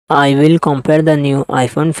I will compare the new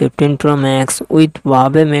iPhone 15 Pro Max with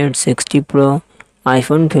Huawei Mate 60 Pro.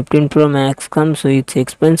 iPhone 15 Pro Max comes with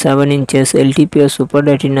 6.7 inches LTPO Super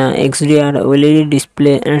Retina XDR OLED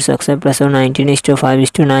display and success ratio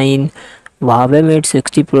 19:5:9. Huawei Mate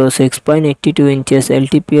 60 Pro 6.82 inches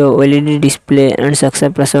LTPO OLED display and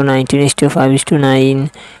success ratio 19:5:9.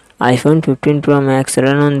 iPhone 15 Pro Max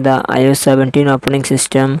run on the iOS 17 operating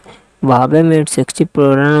system. Huawei Mate 60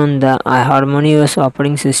 Pro run on the iHarmonyOS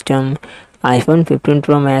operating system. iPhone 15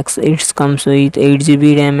 Pro Max it comes with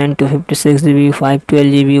 8GB RAM and 256GB,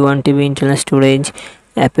 512GB, 1TB internal storage.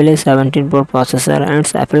 Apple A17 Pro processor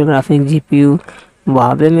and Apple graphic GPU.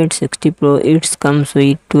 Huawei Mate 60 Pro it comes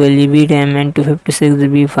with 12GB RAM and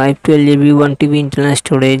 256GB, 512GB, 1TB internal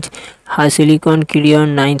storage. High Silicon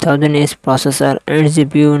Kirin 9000S processor and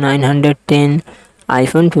GPU 910.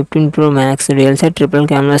 iPhone 15 Pro Max real set triple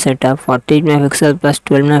camera setup 48 megapixel plus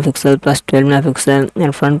 12 megapixel plus 12 megapixel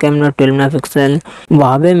and front camera 12 megapixel.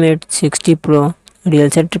 Huawei Mate 60 Pro real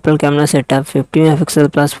set triple camera setup 50 megapixel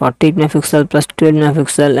plus 48 megapixel plus 12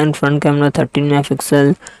 megapixel and front camera 13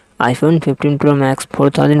 megapixel. iPhone 15 Pro Max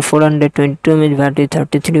 4422 mAh battery,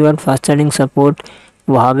 33 watt fast charging support.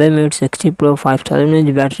 Huawei Mate 60 Pro 5000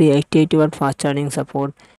 mAh battery, 88 watt fast charging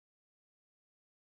support.